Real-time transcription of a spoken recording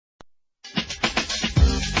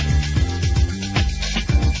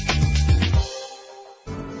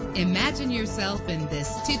Imagine yourself in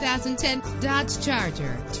this 2010 Dodge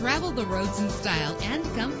Charger. Travel the roads in style and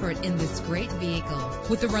comfort in this great vehicle.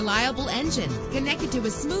 With a reliable engine connected to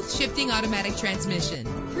a smooth shifting automatic transmission,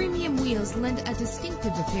 premium wheels lend a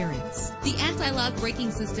distinctive appearance. The anti-lock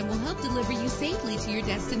braking system will help deliver you safely to your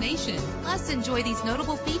destination. Plus, enjoy these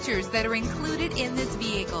notable features that are included in this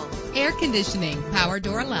vehicle: air conditioning, power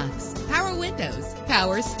door locks, power windows,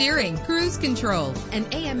 power steering, cruise control, an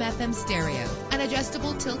AM/FM stereo, an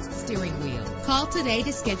adjustable tilt steering wheel. Call today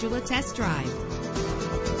to schedule a test drive.